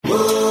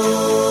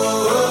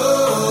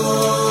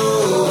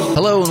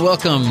Hello and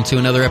welcome to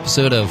another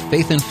episode of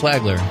Faith in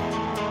Flagler.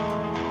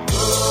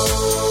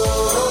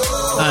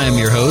 I'm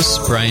your host,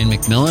 Brian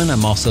McMillan.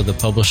 I'm also the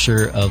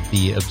publisher of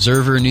the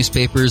Observer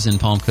newspapers in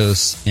Palm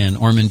Coast and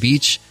Ormond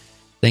Beach.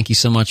 Thank you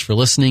so much for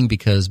listening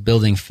because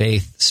building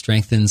faith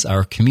strengthens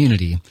our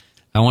community.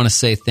 I want to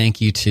say thank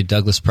you to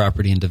Douglas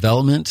Property and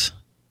Development,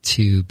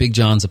 to Big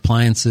John's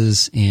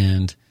Appliances,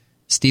 and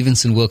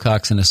Stevenson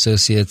Wilcox and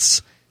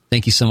Associates.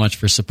 Thank you so much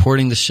for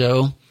supporting the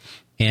show.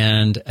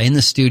 And in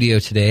the studio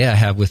today, I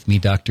have with me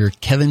Dr.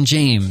 Kevin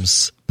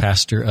James,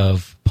 pastor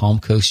of Palm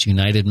Coast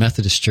United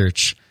Methodist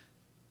Church.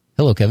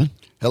 Hello, Kevin.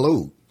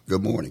 Hello.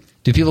 Good morning.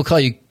 Do people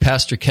call you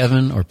Pastor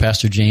Kevin or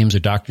Pastor James or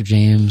Dr.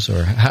 James,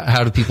 or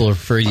how do people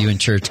refer to you in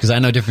church? Because I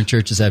know different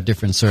churches have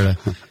different sort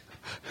of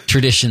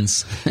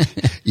traditions.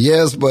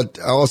 Yes, but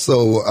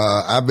also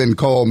I've been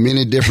called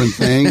many different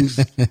things,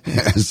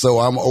 so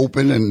I'm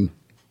open and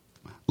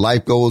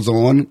life goes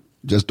on.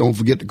 Just don't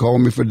forget to call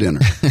me for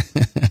dinner.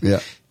 Yeah,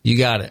 you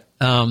got it.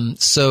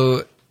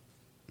 So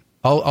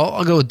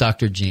I'll go with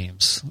Dr.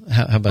 James.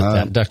 How about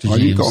that, Dr.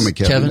 James? You call me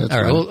Kevin.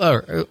 All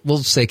right,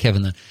 we'll say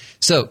Kevin then.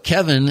 So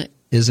Kevin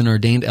is an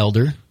ordained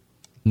elder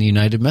in the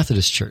United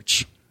Methodist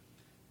Church.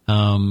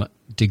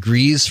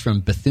 Degrees from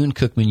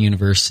Bethune-Cookman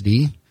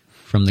University,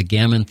 from the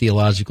Gammon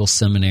Theological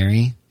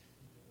Seminary,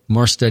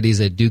 more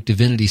studies at Duke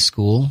Divinity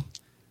School.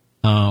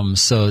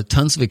 So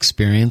tons of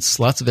experience,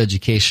 lots of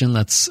education.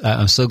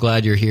 I'm so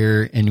glad you're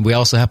here. And we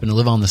also happen to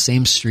live on the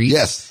same street.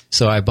 Yes.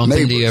 So I bump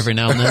into you every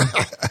now and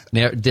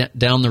then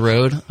down the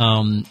road.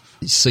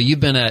 So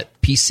you've been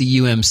at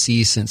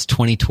PCUMC since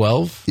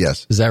 2012.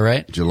 Yes. Is that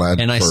right? July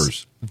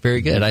 1st.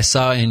 Very good. I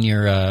saw in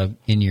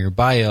your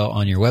bio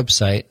on your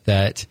website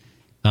that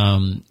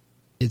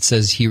it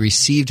says he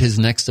received his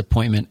next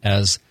appointment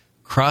as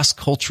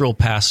cross-cultural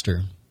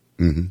pastor.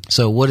 Mm-hmm.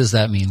 So what does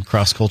that mean,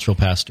 cross-cultural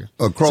pastor?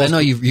 I know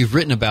you've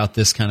written about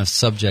this kind of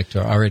subject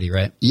already,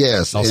 right?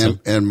 Yes,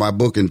 and my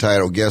book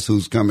entitled "Guess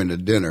Who's Coming to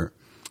Dinner,"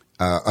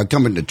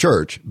 coming to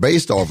church,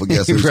 based off of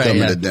 "Guess Who's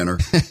Coming to Dinner"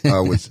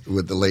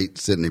 with the late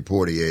Sidney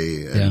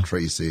Poitier and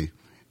Tracy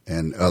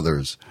and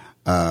others.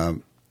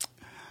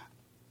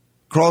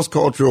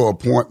 Cross-cultural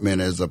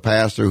appointment is a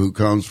pastor who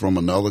comes from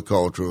another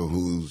culture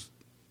who's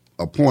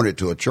appointed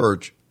to a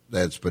church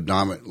that's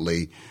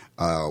predominantly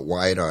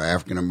white or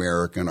African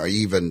American, or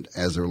even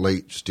as it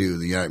relates to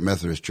the United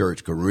Methodist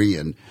Church,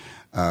 Korean.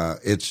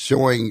 It's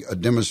showing a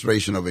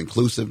demonstration of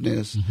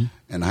inclusiveness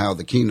and how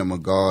the kingdom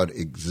of God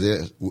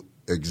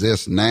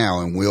exists now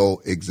and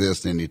will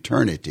exist in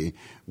eternity,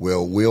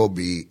 will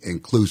be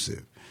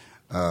inclusive.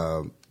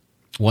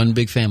 One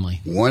big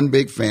family. One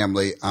big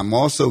family. I'm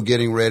also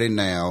getting ready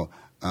now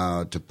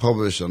to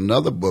publish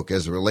another book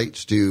as it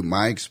relates to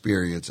my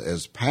experience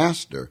as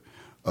pastor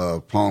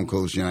of Palm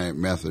Coast United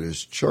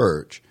Methodist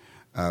Church.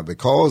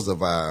 Because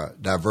of our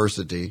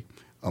diversity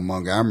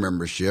among our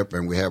membership,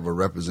 and we have a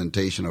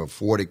representation of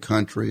 40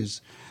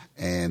 countries,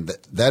 and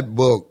that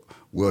book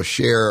will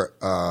share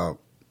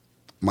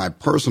my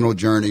personal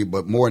journey,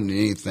 but more than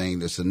anything,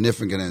 the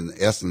significance and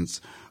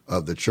essence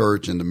of the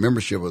church and the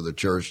membership of the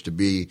church to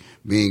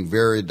being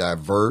very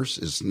diverse.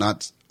 It's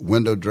not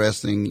window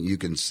dressing. You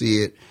can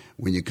see it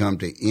when you come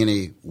to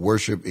any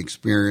worship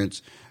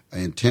experience.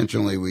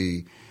 Intentionally,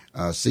 we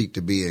seek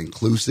to be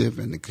inclusive,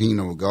 and the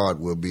kingdom of God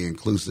will be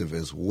inclusive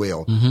as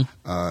well.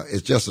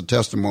 It's just a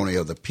testimony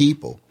of the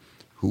people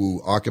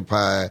who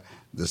occupy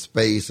the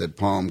space at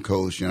Palm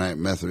Coast United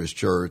Methodist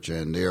Church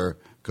and their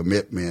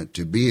commitment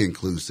to be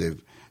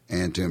inclusive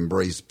and to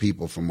embrace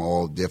people from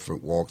all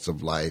different walks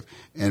of life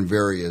and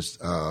various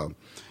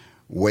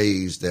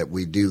ways that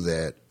we do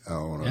that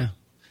on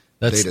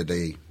a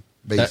day-to-day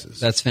basis.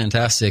 That's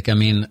fantastic. I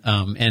mean,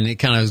 and it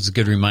kind of is a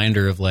good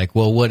reminder of like,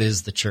 well, what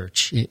is the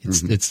church?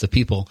 It's the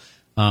people.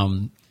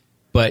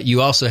 But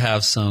you also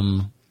have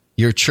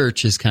your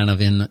church is kind of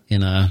in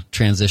a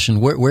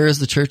transition. Where is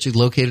the church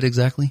located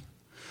exactly?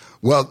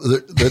 Well,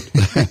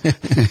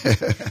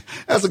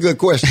 that's a good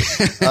question.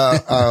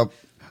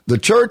 The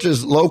church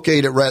is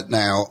located right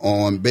now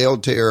on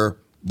Belterre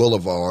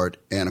Boulevard.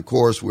 And of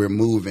course, we're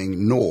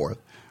moving north,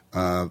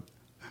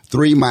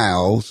 3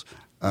 miles,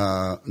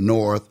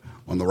 north,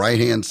 on the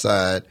right-hand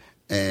side,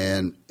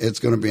 and it's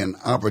going to be an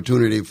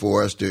opportunity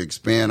for us to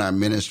expand our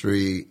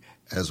ministry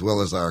as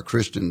well as our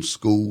Christian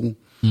school.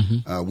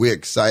 We're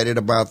excited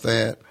about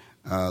that.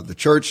 The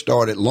church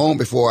started long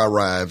before I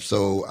arrived,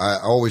 so I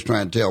always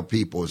try and tell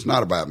people it's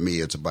not about me,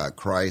 it's about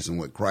Christ and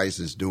what Christ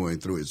is doing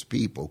through his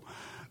people.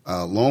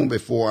 Long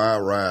before I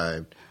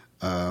arrived,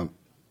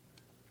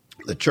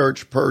 the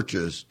church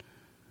purchased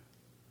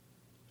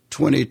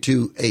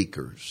 22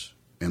 acres,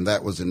 and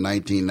that was in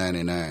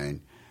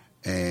 1999.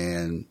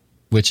 And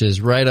which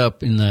is right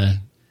up in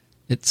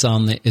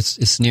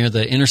it's near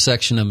the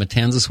intersection of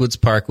Matanzas Woods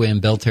Parkway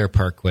and Belterre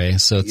Parkway.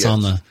 So it's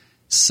on the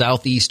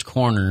southeast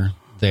corner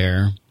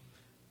there.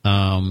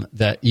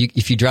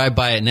 If you drive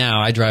by it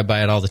now, I drive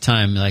by it all the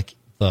time. Like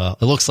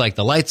it looks like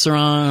the lights are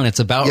on. It's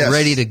about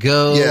ready to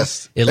go.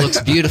 Yes. It looks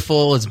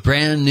beautiful. It's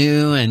brand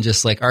new, and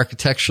just like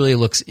architecturally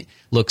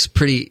looks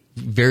pretty,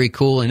 very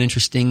cool and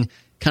interesting.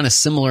 kind of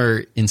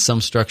similar in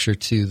some structure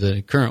to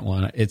the current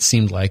one, it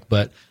seemed like,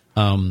 but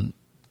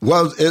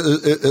well,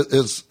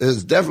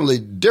 it's definitely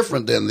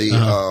different than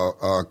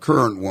the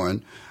current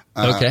one.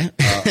 Okay.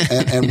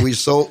 And we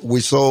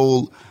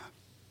sold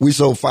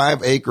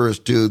 5 acres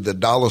to the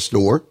dollar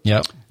store.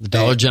 Yep. The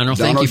Dollar General.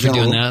 Thank you for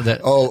doing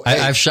that.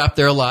 I've shopped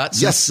there a lot.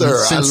 Yes,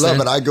 sir. I love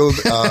it. I go,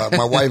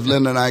 my wife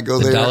Linda and I go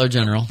there. Dollar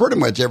General. Pretty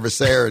much every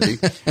Saturday.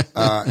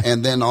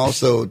 And then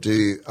also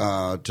to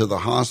the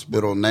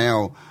hospital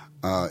now,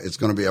 it's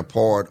going to be a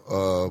part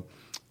of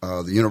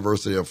the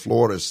University of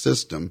Florida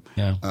system.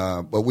 Yeah.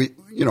 But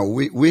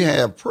we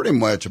have pretty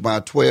much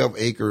about 12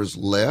 acres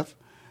left,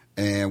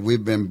 and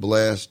we've been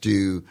blessed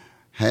to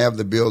have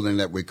the building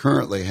that we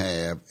currently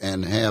have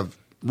and have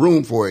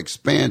room for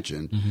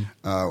expansion.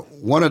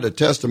 Mm-hmm. One of the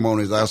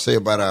testimonies I say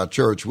about our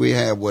church, we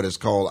have what is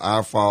called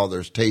Our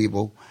Father's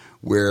Table,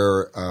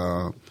 where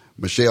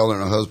Michelle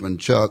and her husband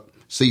Chuck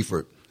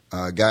Seifert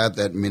guide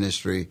that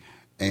ministry,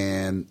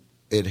 and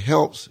it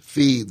helps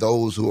feed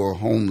those who are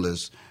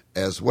homeless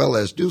as well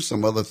as do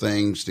some other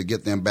things to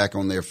get them back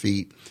on their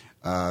feet.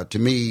 To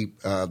me,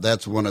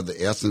 that's one of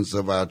the essence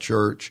of our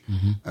church,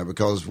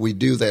 because we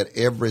do that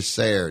every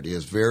Saturday.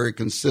 It's very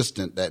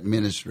consistent, that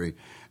ministry,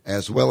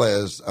 as well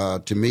as,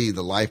 to me,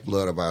 the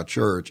lifeblood of our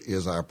church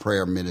is our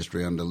prayer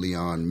ministry under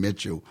Leon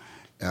Mitchell,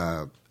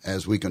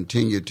 as we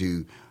continue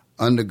to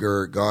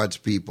undergird God's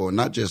people,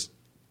 not just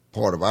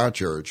part of our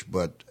church,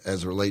 but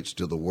as it relates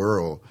to the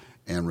world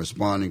and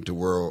responding to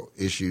world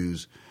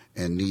issues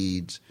and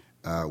needs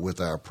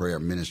with our prayer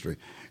ministry.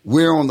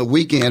 We're on the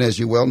weekend, as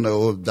you well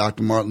know, of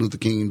Dr. Martin Luther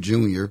King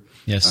Jr.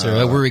 Yes,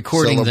 sir. We're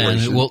recording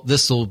then. Well,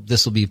 this will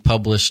be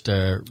published,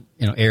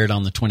 aired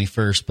on the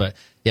 21st. But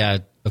yeah,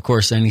 of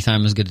course,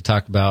 anytime is good to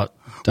talk about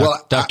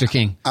Dr.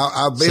 King.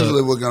 I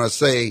basically was going to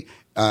say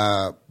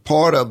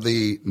part of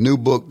the new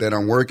book that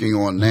I'm working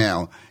on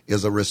now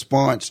is a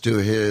response to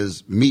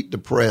his Meet the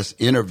Press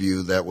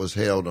interview that was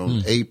held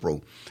on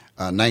April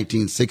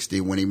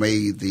 1960, when he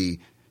made the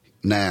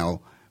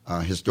now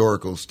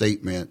historical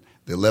statement,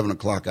 the 11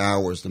 o'clock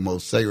hour is the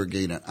most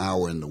segregated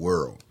hour in the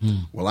world.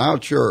 Well, our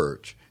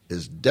church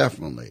is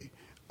definitely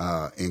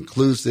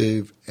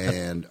inclusive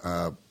and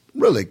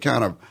really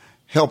kind of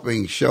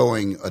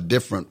showing a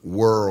different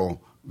world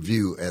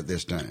view at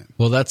this time.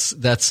 Well,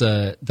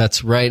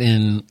 that's right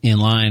in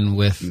line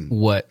with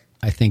what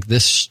I think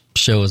this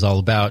show is all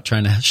about,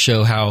 trying to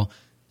show how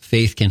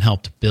faith can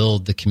help to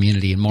build the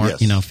community, and more,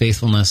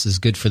 faithfulness is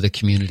good for the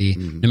community,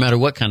 no matter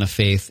what kind of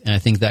faith. And I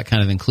think that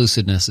kind of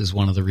inclusiveness is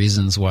one of the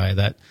reasons why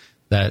that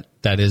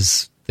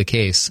is the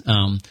case.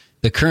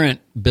 The current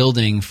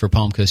building for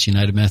Palm Coast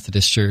United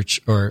Methodist Church,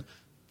 or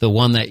the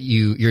one that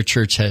your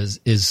church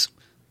is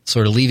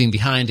sort of leaving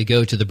behind to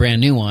go to the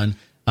brand new one,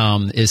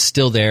 is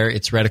still there.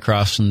 It's right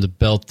across from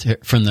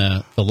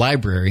the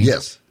library.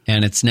 Yes.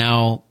 And it's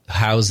now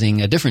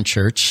housing a different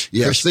church,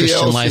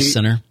 Christian Life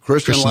Center.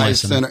 Christian Life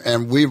Center.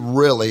 And we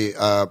really,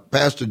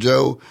 Pastor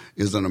Joe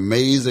is an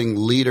amazing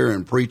leader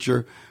and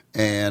preacher.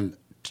 And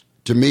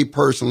to me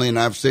personally, and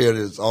I've said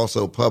it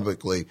also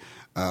publicly,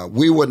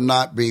 we would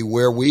not be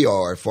where we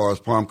are as far as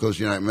Palm Coast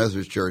United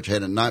Methodist Church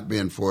had it not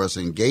been for us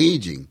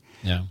engaging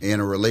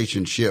in a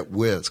relationship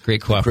with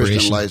great cooperation.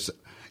 Christian Life.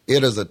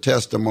 It is a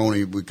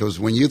testimony, because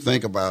when you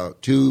think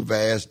about two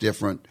vast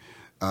different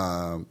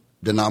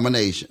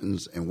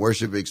denominations and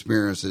worship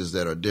experiences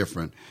that are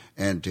different,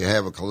 and to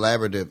have a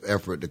collaborative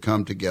effort to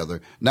come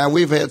together. Now,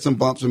 we've had some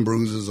bumps and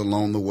bruises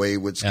along the way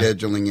with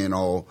scheduling and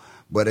all,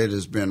 but it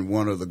has been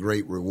one of the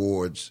great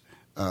rewards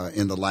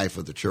in the life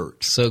of the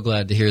church. So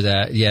glad to hear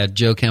that. Yeah,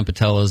 Joe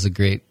Campitello is a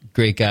great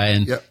guy,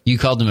 and you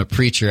called him a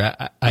preacher.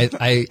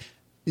 I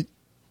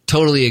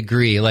totally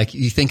agree. Like,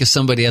 you think of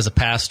somebody as a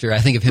pastor, I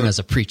think of him as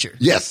a preacher.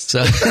 Yes.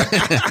 So,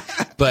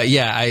 but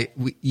yeah,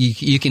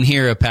 you can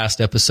hear a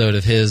past episode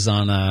of his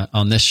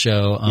on this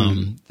show.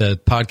 The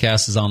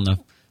podcast is on the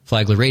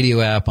Flagler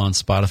radio app, on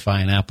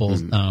Spotify and Apple.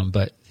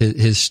 But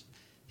his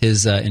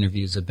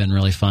interviews have been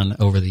really fun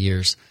over the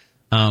years.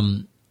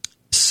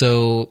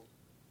 So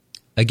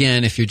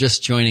again, if you're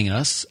just joining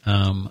us,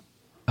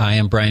 I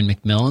am Brian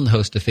McMillan, the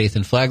host of Faith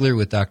in Flagler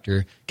with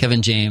Dr.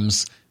 Kevin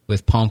James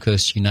with Palm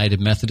Coast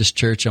United Methodist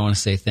Church. I want to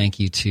say thank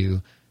you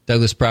to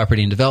Douglas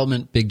Property and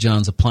Development, Big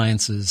John's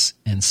Appliances,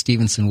 and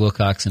Stevenson,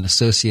 Wilcox and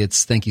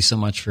Associates. Thank you so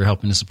much for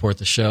helping to support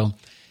the show.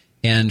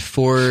 And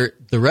for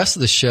the rest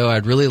of the show,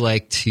 I'd really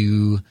like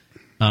to,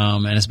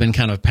 and it's been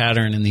kind of a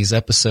pattern in these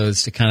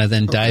episodes, to kind of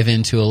then dive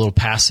into a little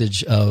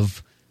passage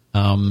of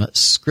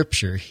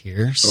Scripture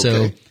here.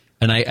 So,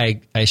 and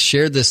I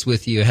shared this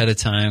with you ahead of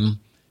time,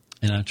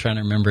 and I'm trying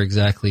to remember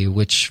exactly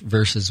which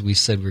verses we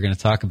said we were going to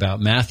talk about.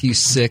 Matthew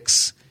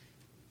 6,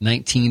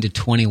 19 to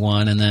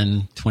 21, and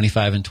then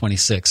 25 and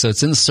 26. So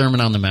it's in the Sermon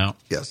on the Mount.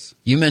 Yes.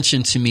 You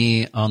mentioned to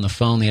me on the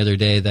phone the other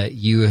day that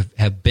you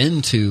have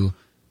been to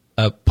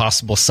a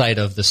possible site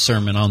of the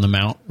Sermon on the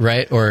Mount,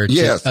 right? Or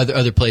yes.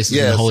 other places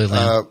in the Holy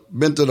Land?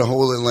 Been to the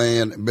Holy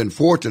Land, been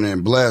fortunate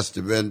and blessed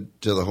to have been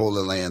to the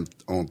Holy Land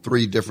on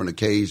 3 different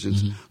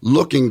occasions,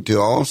 looking to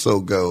also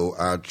go.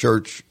 Our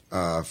church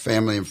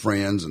family and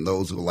friends and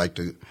those who would like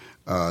to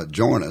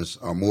join us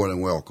are more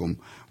than welcome.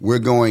 We're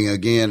going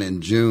again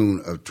in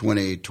June of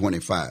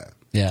 2025.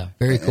 Yeah,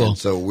 very cool. And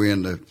so we're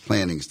in the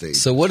planning stage.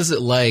 So what is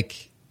it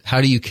like?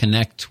 How do you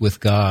connect with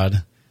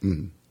God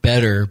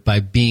better by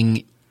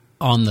being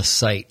on the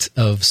site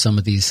of some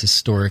of these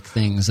historic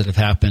things that have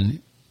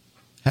happened?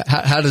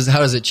 How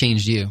does it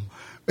change you?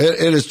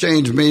 It has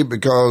changed me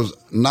because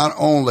not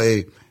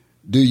only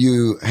do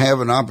you have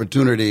an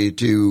opportunity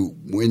to,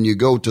 when you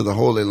go to the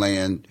Holy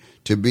Land,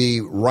 to be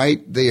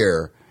right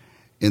there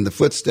in the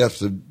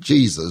footsteps of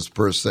Jesus,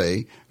 per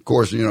se. Of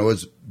course,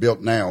 it's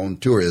built now on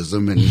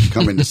tourism and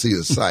coming to see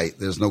the site.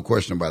 There's no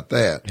question about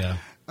that. Yeah.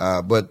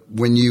 But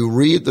when you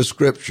read the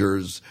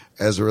scriptures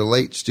as it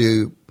relates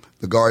to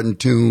the Garden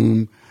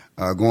Tomb,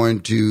 going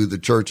to the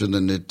Church of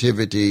the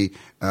Nativity,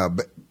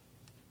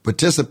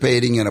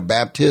 participating in a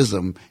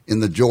baptism in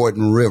the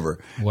Jordan River.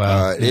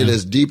 Wow. It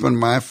has deepened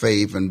my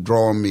faith and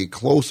drawn me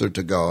closer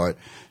to God,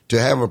 to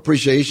have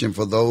appreciation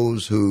for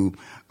those who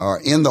are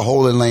in the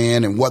Holy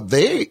Land and what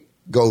they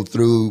go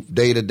through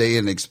day to day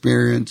and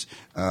experience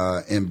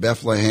in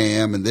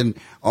Bethlehem, and then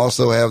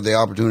also have the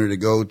opportunity to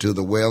go to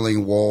the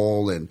Wailing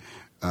Wall and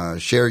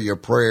share your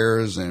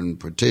prayers and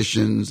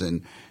petitions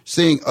and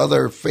seeing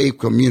other faith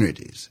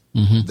communities.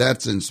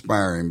 That's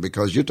inspiring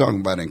because you're talking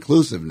about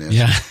inclusiveness.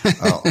 Yeah.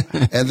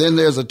 And then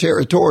there's a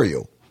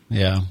territorial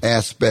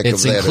aspect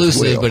it's of that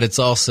inclusive, as well. but it's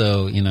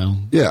also,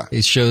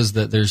 it shows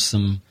that there's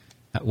some,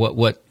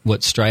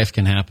 what strife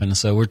can happen.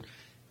 So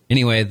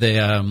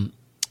I'm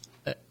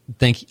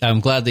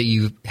glad that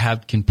you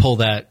can pull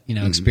that,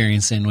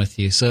 experience in with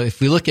you. So if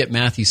we look at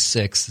Matthew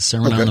 6, the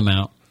Sermon on the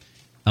Mount,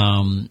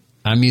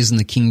 I'm using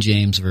the King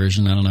James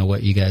Version. I don't know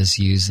what you guys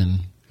use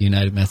in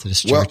United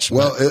Methodist Church.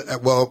 Well,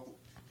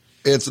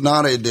 it's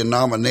not a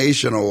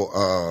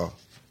denominational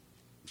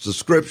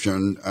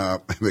subscription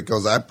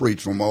because I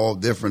preach from all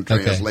different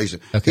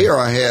translations. Okay. Here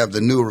I have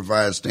the New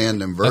Revised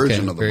Standard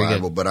Version of the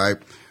Bible, good. but I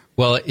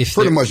if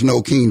pretty much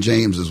know King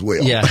James as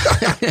well. Yeah.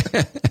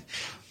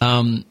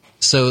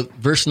 So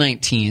verse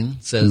 19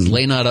 says,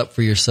 "Lay not up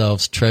for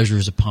yourselves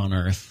treasures upon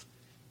earth,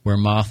 where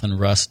moth and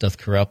rust doth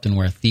corrupt, and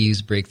where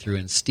thieves break through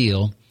and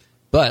steal.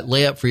 But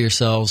lay up for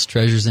yourselves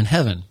treasures in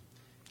heaven,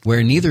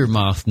 where neither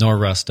moth nor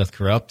rust doth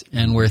corrupt,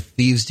 and where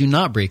thieves do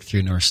not break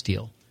through nor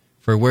steal.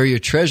 For where your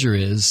treasure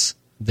is,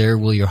 there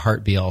will your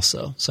heart be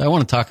also." So I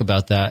want to talk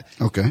about that.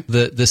 Okay.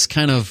 This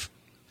kind of,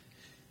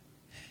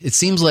 it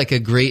seems like a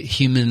great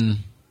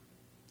human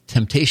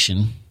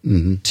temptation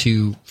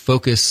to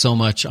focus so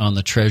much on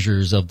the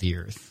treasures of the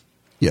earth.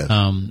 Yes.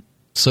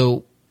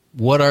 So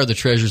what are the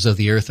treasures of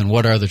the earth and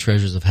what are the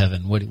treasures of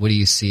heaven? What do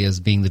you see as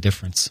being the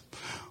difference?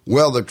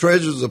 Well, the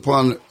treasures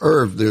upon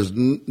earth, there's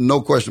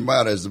no question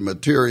about it, is the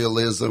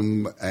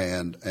materialism,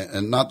 and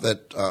not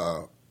that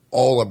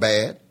all are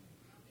bad.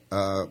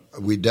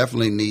 We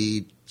definitely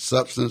need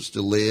substance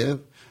to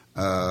live.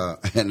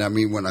 And I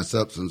mean, when I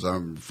substance,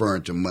 I'm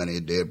referring to money,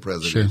 dead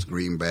presidents,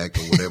 greenback,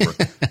 or whatever.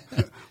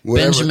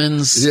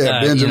 Benjamins.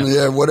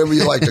 Benjamin, whatever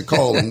you like to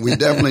call them. We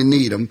definitely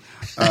need them.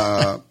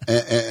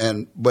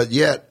 But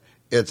yet,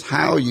 it's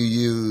how you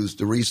use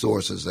the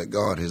resources that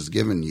God has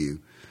given you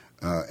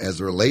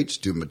as it relates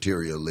to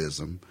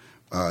materialism.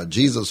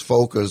 Jesus'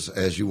 focus,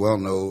 as you well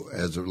know,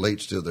 as it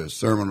relates to the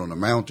Sermon on the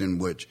Mountain,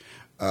 which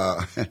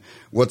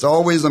what's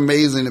always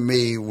amazing to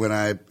me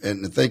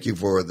and thank you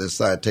for this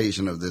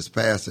citation of this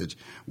passage,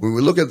 when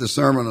we look at the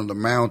Sermon on the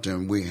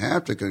Mountain, we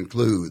have to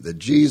conclude that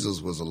Jesus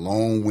was a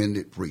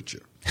long-winded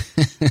preacher.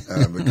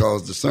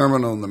 Because the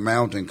Sermon on the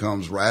Mountain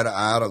comes right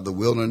out of the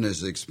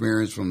wilderness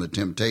experience from the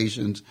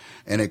temptations,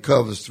 and it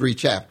covers 3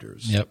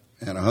 chapters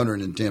and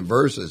 110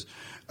 verses.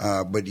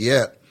 But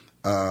yet,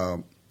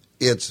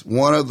 it's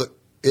one of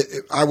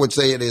I would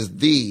say it is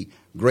the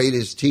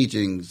greatest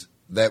teachings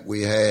that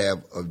we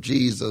have of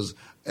Jesus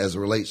as it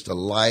relates to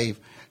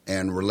life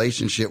and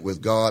relationship with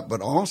God,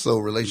 but also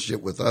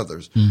relationship with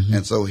others.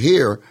 And so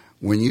here,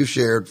 when you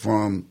shared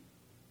from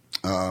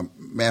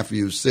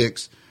Matthew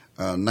 6,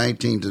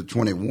 19 to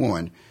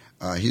 21,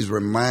 he's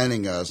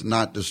reminding us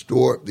not to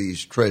store up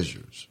these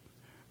treasures.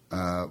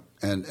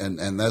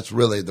 And that's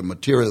really the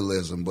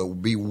materialism, but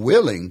be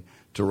willing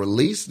to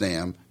release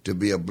them to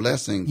be a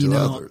blessing to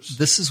others.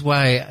 This is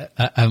why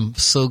I'm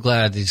so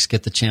glad to just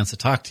get the chance to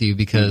talk to you,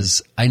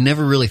 because I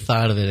never really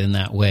thought of it in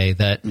that way,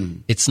 that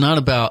it's not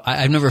about,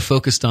 I've never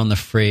focused on the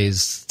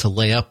phrase to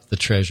lay up the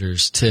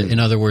treasures, in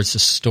other words, to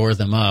store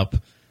them up.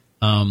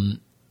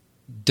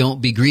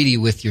 Don't be greedy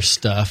with your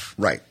stuff.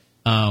 Right.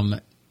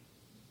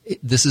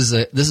 This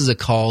is a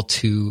call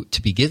to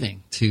be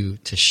giving, to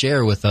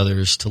share with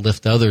others, to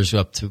lift others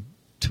up, to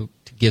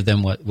give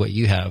them what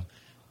you have.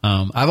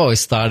 I've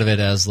always thought of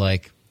it as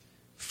like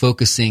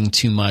focusing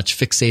too much,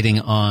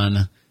 fixating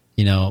on,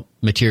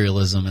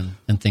 materialism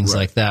and things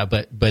like that,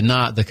 but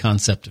not the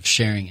concept of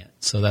sharing it.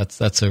 So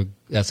that's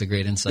a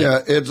great insight. Yeah,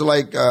 it's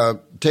like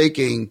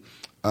taking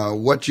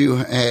what you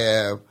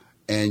have,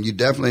 and you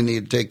definitely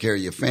need to take care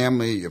of your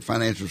family, your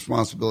financial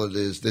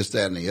responsibilities, this,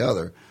 that, and the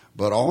other.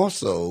 But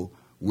also,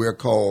 we're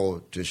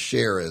called to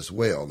share as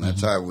well. And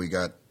that's how we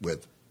got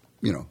with,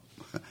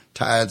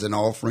 tithes and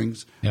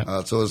offerings.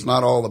 Yeah. So it's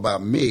not all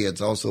about me.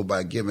 It's also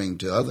by giving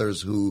to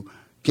others who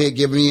can't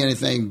give me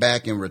anything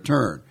back in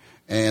return.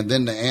 And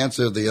then to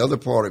answer the other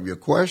part of your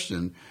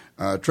question,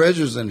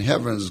 treasures in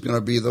heaven is going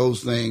to be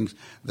those things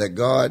that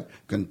God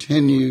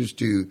continues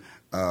to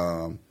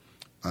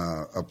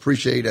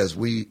appreciate as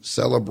we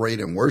celebrate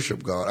and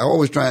worship God. I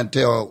always try and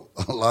tell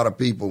a lot of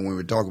people when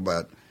we talk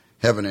about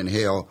heaven and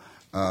hell,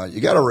 you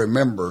got to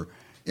remember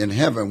in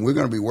heaven we're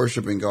going to be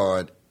worshiping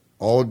God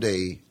all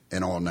day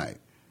and all night.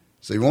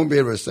 So you won't be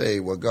able to say,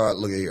 well, God,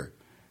 look at here.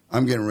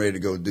 I'm getting ready to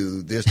go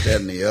do this,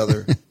 that, and the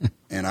other,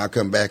 and I'll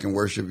come back and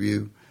worship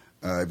you.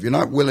 If you're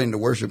not willing to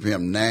worship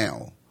him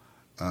now,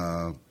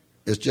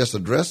 it's just a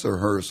dress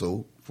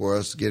rehearsal for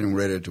us getting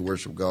ready to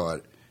worship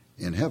God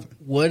in heaven.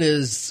 What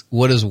does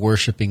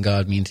worshiping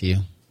God mean to you?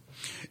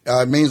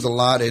 It means a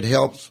lot. It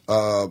helps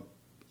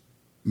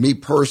me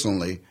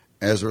personally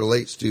as it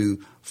relates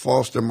to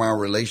foster my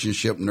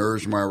relationship,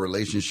 nourish my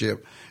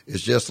relationship.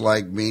 It's just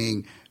like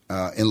being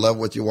in love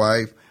with your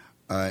wife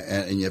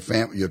and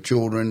your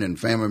children and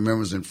family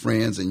members and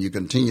friends, and you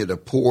continue to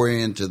pour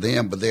into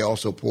them, but they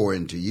also pour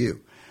into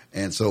you.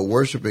 And so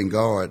worshiping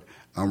God,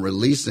 I'm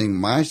releasing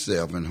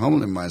myself and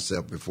humbling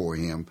myself before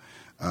him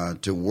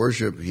to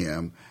worship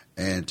him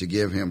and to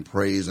give him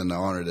praise and the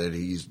honor that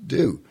he's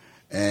due.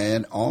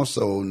 And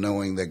also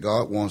knowing that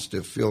God wants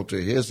to filter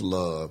his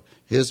love,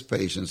 his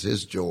patience,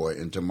 his joy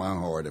into my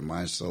heart and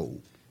my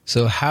soul.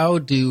 So how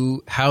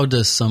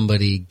does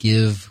somebody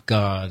give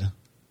God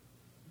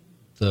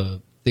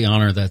the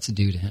honor that's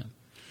due to him?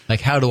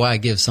 Like, how do I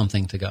give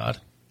something to God?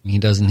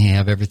 Doesn't he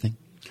have everything?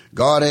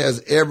 God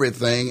has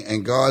everything,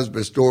 and God's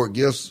bestowed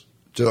gifts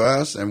to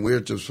us, and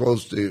we're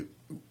supposed to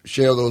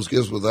share those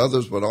gifts with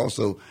others, but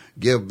also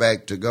give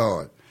back to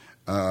God.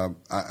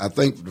 I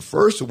think the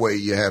first way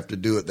you have to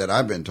do it that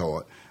I've been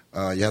taught,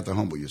 you have to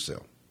humble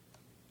yourself.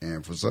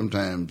 And for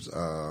sometimes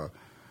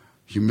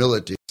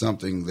humility is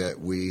something that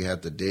we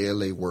have to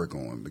daily work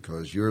on,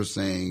 because you're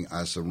saying,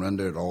 I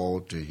surrender it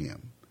all to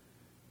him.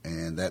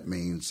 And that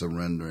means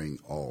surrendering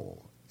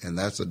all. And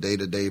that's a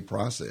day-to-day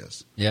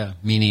process. Yeah,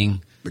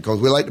 meaning...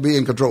 Because we like to be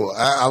in control.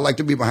 I like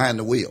to be behind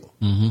the wheel.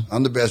 Mm-hmm.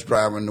 I'm the best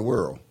driver in the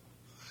world.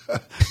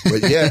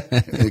 But yet,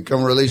 it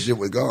come a relationship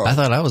with God. I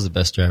thought I was the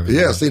best driver.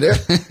 Yeah, see there?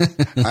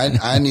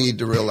 I need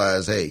to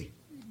realize, hey,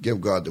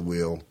 give God the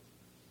wheel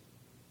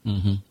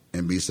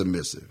and be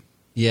submissive.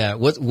 Yeah.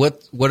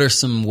 What are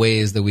some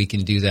ways that we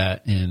can do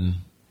that in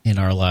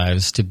our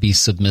lives to be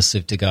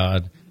submissive to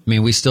God?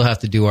 We still have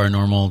to do our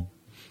normal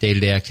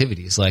day-to-day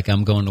activities. Like,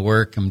 I'm going to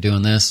work, I'm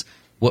doing this.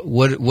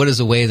 What is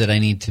a way that I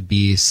need to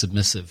be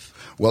submissive?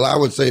 Well, I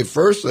would say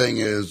first thing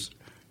is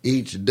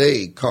each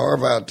day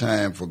carve out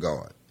time for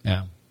God.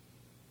 Yeah.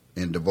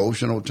 In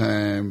devotional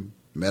time,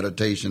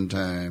 meditation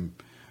time.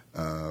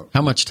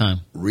 How much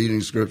time?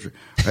 Reading scripture.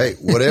 Hey,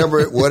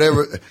 whatever.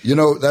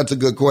 That's a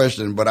good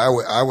question. But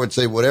I would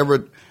say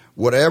whatever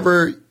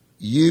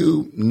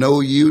you know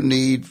you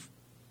need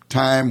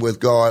time with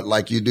God,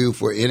 like you do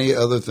for any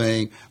other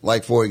thing.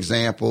 Like, for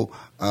example,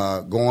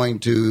 going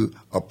to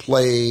a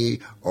play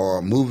or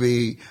a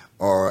movie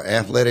or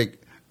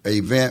athletic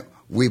event.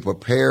 We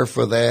prepare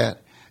for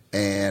that,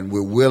 and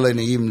we're willing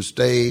to even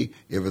stay.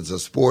 If it's a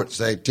sports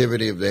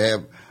activity, if they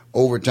have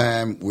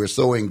overtime, we're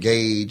so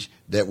engaged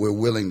that we're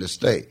willing to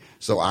stay.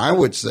 So I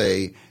would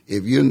say,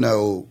 if you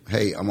know,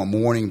 hey, I'm a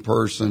morning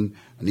person,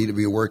 I need to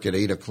be at work at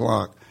 8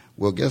 o'clock,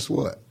 well, guess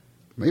what?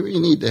 Maybe you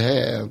need to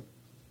have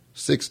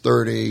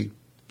 6:30,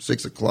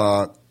 6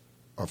 o'clock,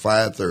 or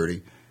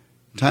 5:30,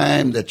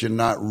 time that you're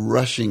not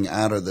rushing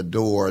out of the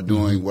door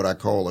doing what I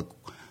call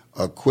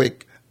a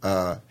quick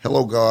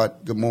hello, God,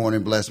 good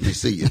morning, bless me,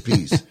 see you,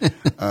 peace.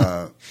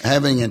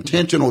 Having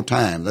intentional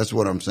time, that's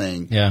what I'm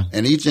saying. Yeah.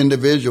 And each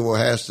individual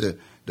has to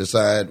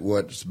decide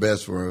what's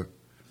best for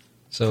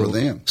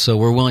them. So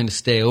we're willing to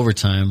stay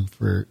overtime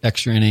for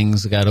extra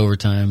innings, got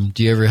overtime.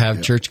 Do you ever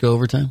have church go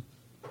overtime?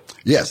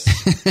 Yes,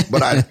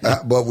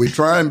 but we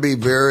try and be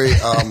very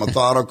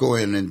methodical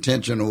and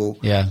intentional.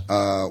 Yeah.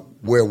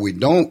 Where we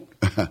don't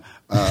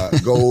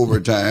go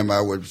overtime,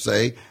 I would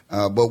say,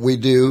 but we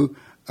do.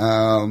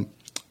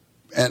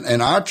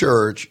 And our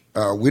church,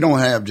 we don't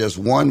have just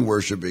one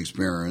worship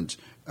experience.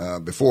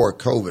 Before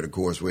COVID, of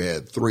course, we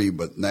had 3,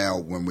 but now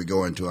when we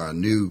go into our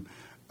new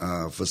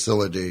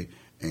facility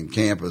and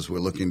campus, we're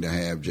looking to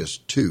have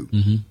just 2.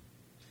 Mm-hmm.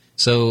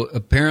 So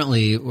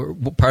apparently,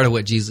 part of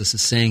what Jesus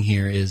is saying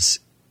here is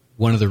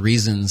one of the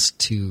reasons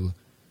to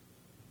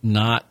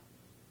not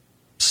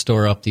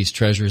store up these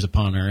treasures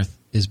upon earth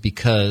is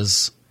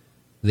because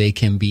they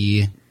can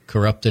be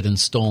corrupted and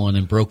stolen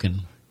and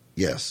broken.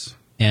 Yes.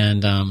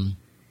 And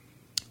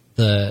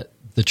the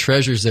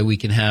treasures that we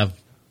can have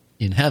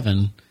in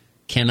heaven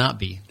cannot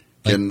be.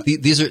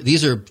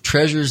 These are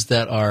treasures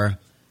that are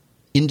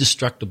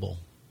indestructible.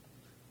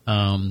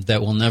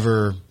 that will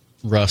never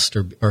rust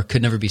or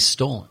could never be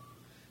stolen.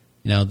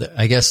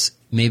 I guess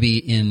maybe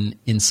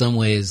in some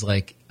ways,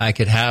 like I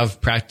could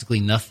have practically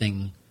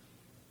nothing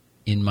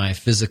in my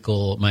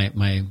physical,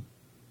 my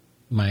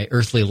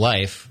earthly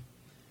life,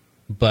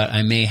 but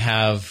I may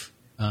have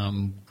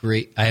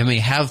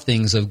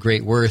things of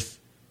great worth,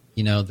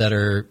 that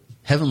are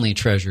heavenly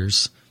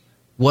treasures.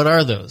 What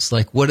are those?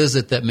 Like, what is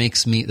it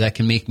that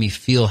can make me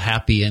feel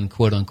happy and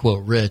quote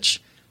unquote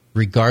rich,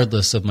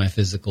 regardless of my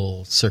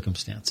physical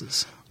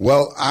circumstances?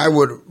 Well, I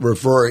would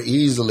refer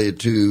easily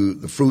to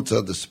the fruits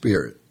of the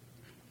Spirit.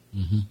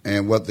 Mm-hmm.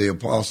 And what the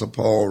Apostle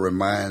Paul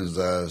reminds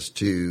us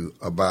to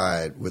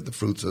abide with the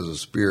fruits of the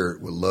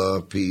Spirit, with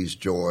love, peace,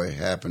 joy,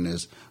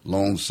 happiness,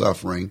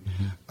 long-suffering.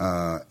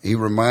 Mm-hmm. He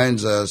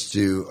reminds us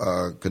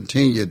to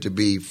continue to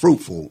be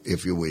fruitful,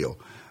 if you will.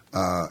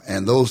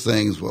 And those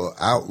things will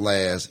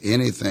outlast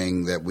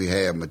anything that we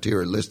have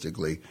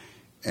materialistically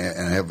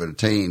and have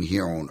attained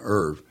here on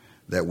earth,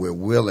 that we're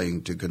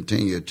willing to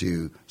continue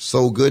to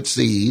sow good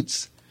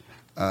seeds.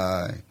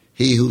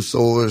 He who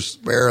sows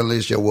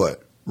sparingly shall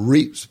what?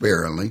 Reap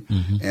sparingly.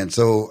 Mm-hmm. And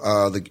so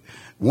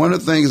one of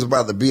the things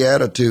about the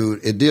Beatitude,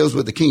 it deals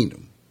with the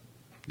kingdom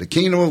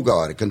of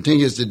God. It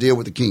continues to deal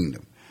with the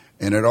kingdom.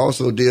 And it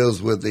also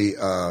deals with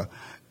the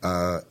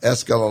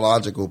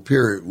eschatological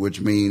period, which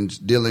means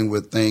dealing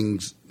with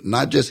things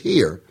not just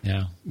here,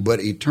 but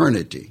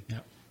eternity. Yeah.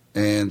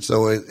 And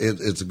so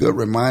it's a good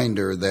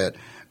reminder that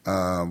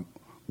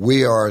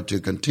we are to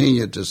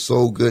continue to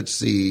sow good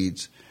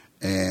seeds,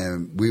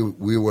 and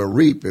we will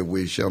reap if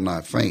we shall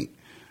not faint.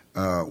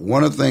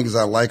 One of the things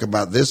I like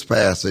about this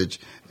passage,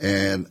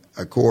 and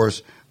of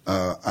course,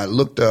 I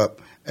looked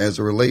up as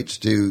it relates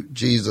to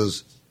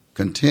Jesus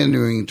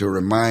continuing to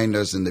remind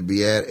us in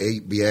the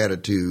 8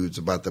 Beatitudes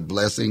about the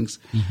blessings.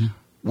 Mm-hmm.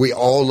 We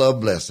all love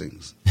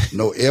blessings.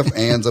 No ifs,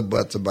 ands, or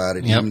buts about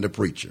it, even the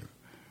preacher.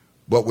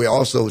 But we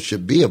also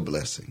should be a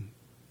blessing.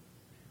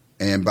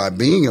 And by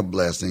being a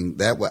blessing,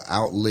 that will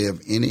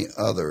outlive any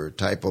other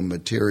type of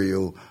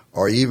material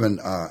or even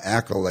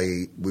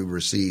accolade we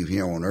receive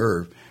here on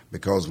earth.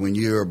 Because when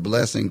you're a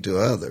blessing to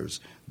others,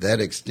 that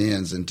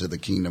extends into the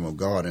kingdom of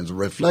God and is a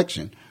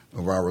reflection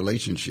of our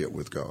relationship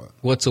with God.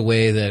 What's a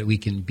way that we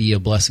can be a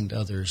blessing to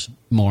others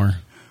more?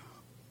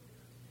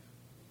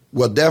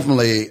 Well,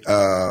 definitely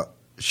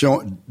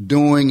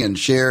doing and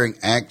sharing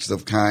acts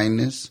of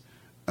kindness.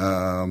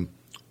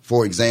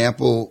 For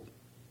example,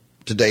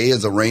 today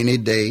is a rainy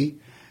day,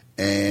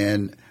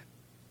 and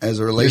as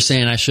it relates, you're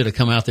saying I should have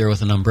come out there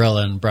with an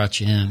umbrella and brought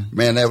you in.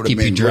 Man, that would have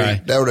been dry.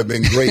 Great. That would have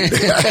been great.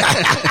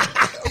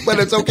 But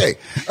it's okay.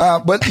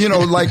 But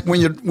like when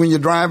you're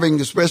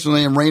driving,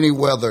 especially in rainy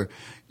weather,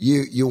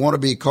 you want to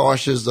be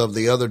cautious of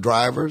the other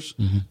drivers,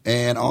 mm-hmm.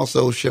 and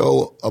also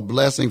show a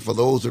blessing for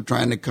those who are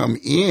trying to come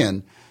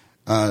in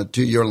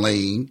to your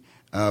lane.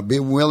 Be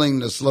willing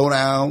to slow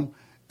down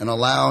and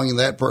allowing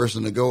that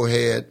person to go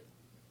ahead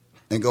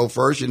and go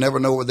first. You never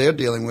know what they're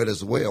dealing with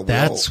as well.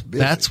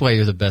 That's why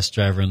you're the best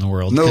driver in the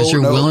world, because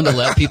you're willing to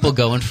let people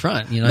go in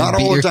front. Not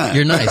all the time.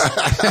 You're nice.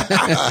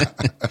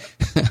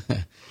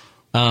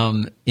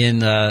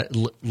 In a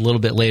little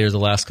bit later, the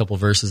last couple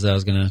verses that I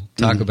was going to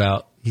talk mm-hmm.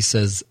 about, he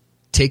says,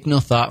 "Take no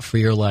thought for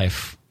your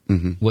life,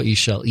 mm-hmm. what you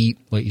shall eat,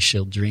 what you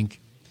shall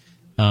drink,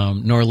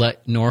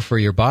 nor for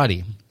your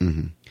body,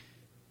 mm-hmm.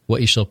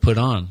 what you shall put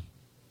on."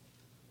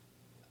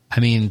 I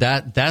mean,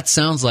 that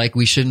sounds like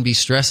we shouldn't be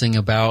stressing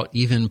about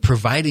even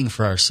providing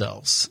for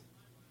ourselves.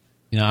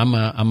 I'm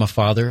a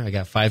father. I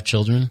got 5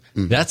 children.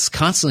 Mm-hmm. That's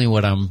constantly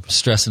what I'm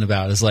stressing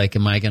about, is like,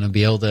 am I going to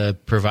be able to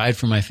provide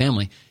for my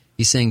family?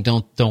 He's saying,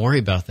 don't worry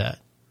about that.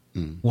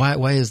 Mm.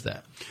 Why is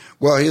that?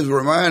 Well, he's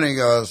reminding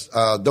us,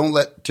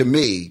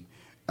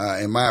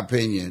 in my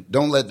opinion,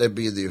 don't let that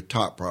be the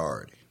top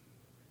priority.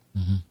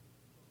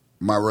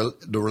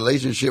 Mm-hmm. The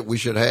relationship we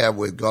should have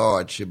with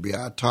God should be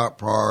our top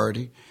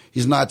priority.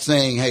 He's not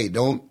saying, hey,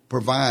 don't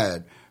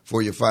provide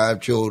for your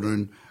 5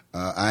 children.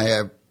 I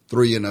have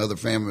 3 and other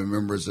family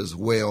members as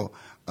well.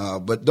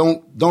 But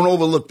don't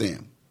overlook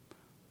them.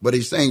 But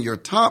he's saying your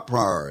top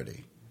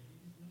priority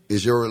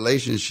is your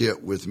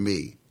relationship with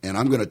me, and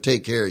I'm going to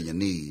take care of your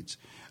needs.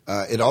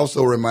 It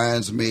also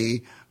reminds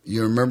me,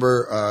 you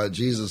remember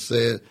Jesus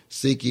said,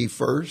 seek ye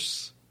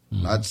first,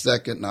 mm-hmm. not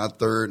second, not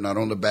third, not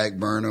on the back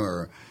burner,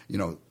 or,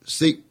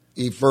 seek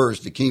ye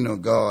first the kingdom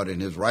of God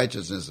and his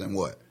righteousness, and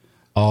what?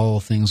 All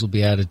things will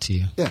be added to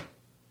you. Yeah.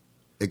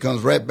 It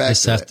comes right back to that.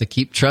 Just have to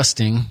keep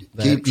trusting.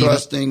 Keep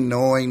trusting,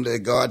 knowing that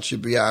God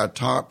should be our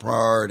top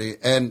priority.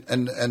 And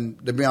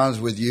to be honest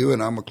with you,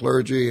 and I'm a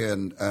clergy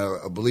and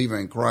a believer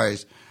in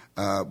Christ,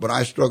 but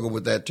I struggle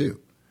with that too.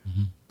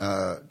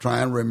 Mm-hmm.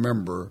 Try and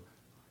remember,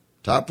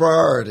 top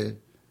priority,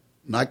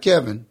 not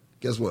Kevin.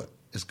 Guess what?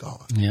 It's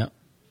God. Yeah.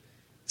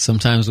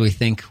 Sometimes we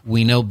think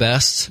we know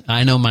best.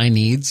 I know my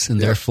needs,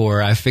 and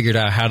therefore I figured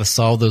out how to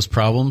solve those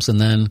problems. And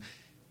then,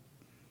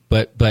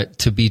 but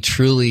to be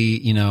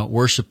truly,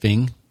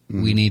 worshiping,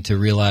 mm-hmm. we need to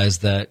realize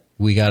that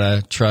we got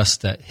to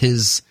trust that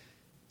his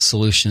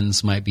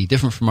solutions might be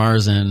different from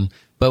ours,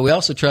 but we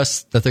also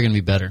trust that they're going to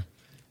be better.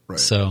 Right.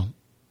 So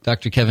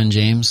Dr. Kevin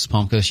James,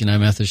 Palm Coast United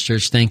Methodist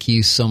Church, thank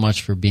you so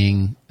much for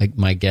being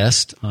my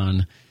guest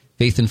on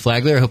Faith in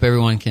Flagler. I hope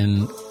everyone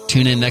can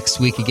tune in next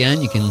week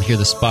again. You can hear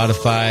the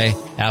Spotify,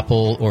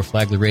 Apple, or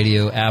Flagler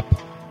Radio app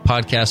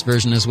podcast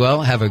version as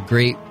well. Have a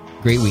great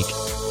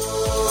week.